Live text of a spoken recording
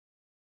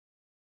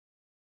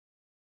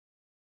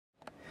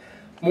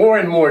More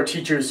and more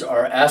teachers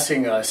are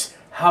asking us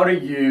how to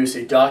use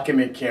a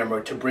document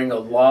camera to bring a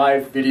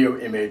live video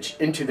image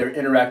into their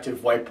interactive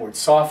whiteboard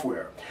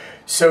software.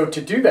 So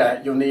to do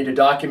that, you'll need a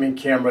document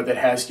camera that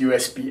has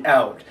USB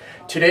out.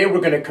 Today we're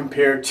going to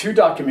compare two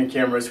document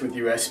cameras with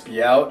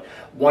USB out.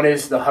 One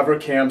is the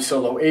HoverCam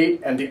Solo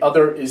 8 and the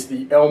other is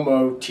the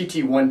Elmo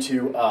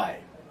TT-12i.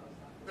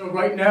 So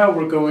right now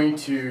we're going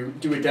to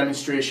do a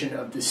demonstration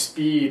of the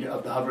speed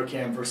of the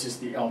HoverCam versus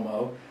the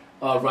Elmo.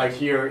 Right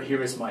here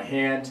is my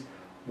hand.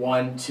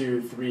 1,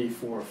 2, 3,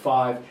 4,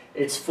 5.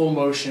 It's full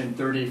motion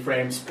 30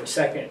 frames per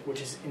second,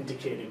 which is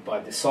indicated by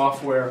the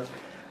software.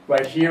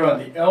 Right here on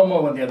the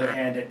Elmo, on the other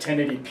hand, at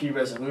 1080p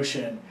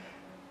resolution,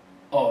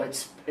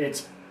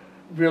 it's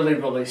really,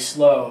 really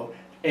slow.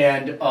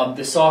 And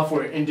the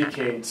software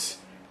indicates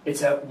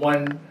it's at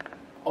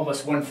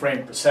almost 1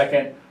 frame per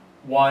second.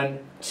 1,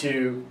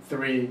 2,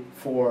 3,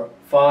 4,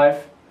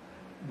 5.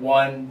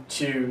 1,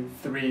 2,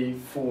 3,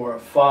 4,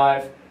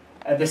 5.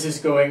 And this is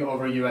going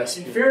over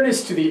USB. In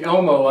fairness to the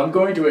Elmo, I'm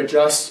going to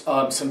adjust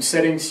some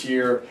settings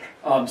here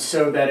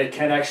so that it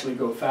can actually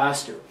go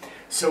faster.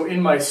 So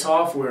in my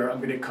software, I'm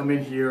going to come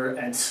in here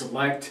and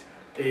select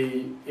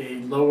a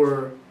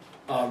lower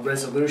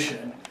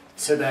resolution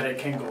so that it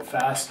can go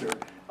faster.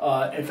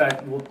 In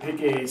fact, we'll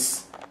pick a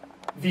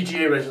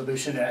VGA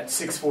resolution at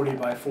 640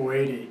 by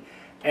 480.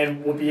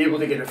 And we'll be able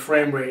to get a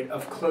frame rate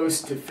of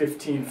close to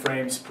 15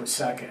 frames per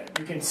second.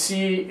 You can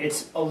see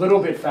it's a little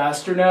bit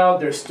faster now.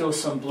 There's still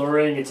some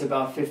blurring. It's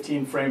about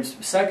 15 frames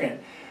per second.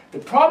 The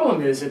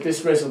problem is at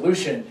this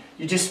resolution,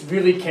 you just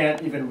really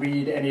can't even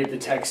read any of the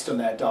text on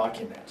that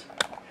document.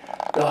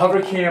 The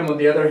HoverCam, on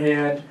the other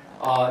hand,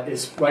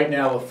 is right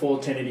now a full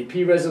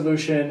 1080p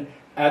resolution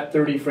at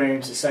 30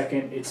 frames a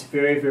second. It's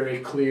very, very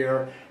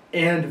clear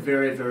and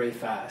very, very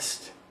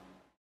fast.